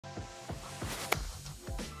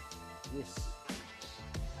Yes.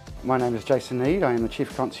 My name is Jason Eade. I am the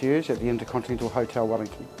Chief Concierge at the InterContinental Hotel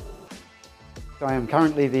Wellington. I am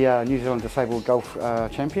currently the New Zealand Disabled Golf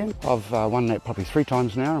Champion. I've won that probably 3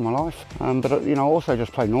 times now in my life. But you know, I also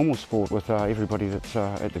just play normal sport with everybody that's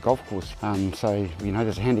at the golf course. So you know,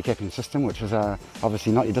 there's a handicapping system, which is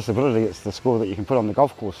obviously not your disability, it's the score that you can put on the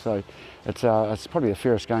golf course. So it's probably the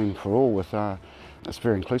fairest game for all. With it's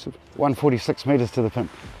very inclusive. 146 metres to the pin.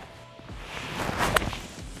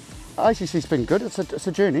 ACC's been good. It's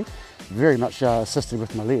a journey. Very much assisted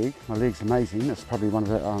with my leg. My leg's amazing. It's probably one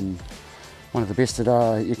of the best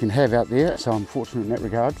that you can have out there. So I'm fortunate in that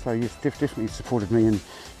regard. So you've definitely supported me in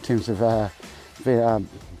terms of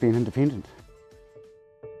being independent.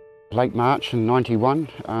 Late March in '91,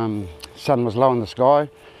 sun was low in the sky.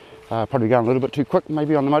 Probably going a little bit too quick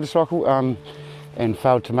maybe on the motorcycle, and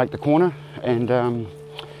failed to make the corner, and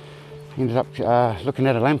ended up looking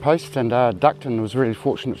at a lamppost and ducked, and was really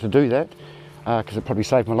fortunate to do that because it probably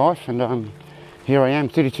saved my life. And here I am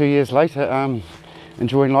 32 years later,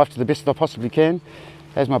 enjoying life to the best that I possibly can.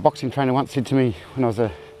 As my boxing trainer once said to me when I was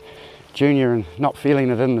a junior and not feeling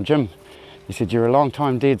it in the gym, he said, "You're a long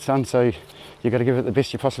time dead, son, so you've got to give it the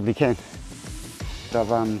best you possibly can."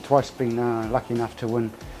 I've twice been lucky enough to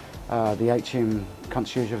win the HM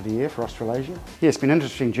Concierge of the Year for Australasia. Yeah, it's been an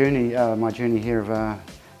interesting journey, my journey here of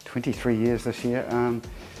 23 years this year.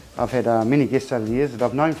 I've had many guests over the years that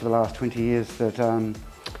I've known for the last 20 years that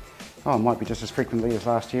it might be just as frequently as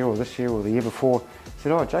last year or this year or the year before.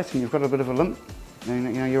 Said, "Oh, Jason, you've got a bit of a limp. And,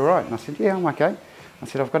 you know, you're right." And I said, "Yeah, I'm okay." I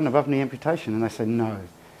said, "I've got an above knee amputation." And they said, "No."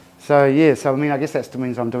 So yeah, I mean, I guess that still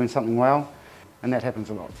means I'm doing something well, and that happens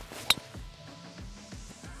a lot.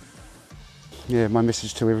 Yeah, my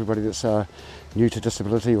message to everybody that's new to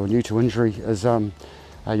disability or new to injury is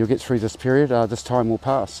you'll get through this period. This time will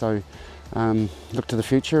pass. So look to the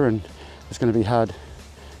future, and it's going to be hard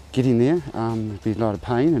getting there. There'll be a lot of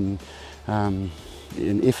pain and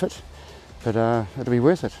effort, but it'll be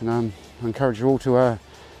worth it. And I encourage you all to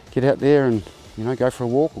get out there and, you know, go for a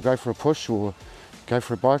walk or go for a push or go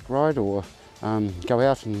for a bike ride or go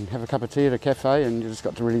out and have a cup of tea at a cafe, and you just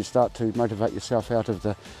got to really start to motivate yourself out of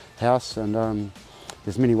the house. And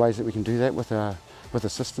there's many ways that we can do that with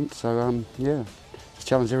assistance. So yeah, just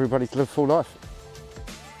challenge everybody to live a full life.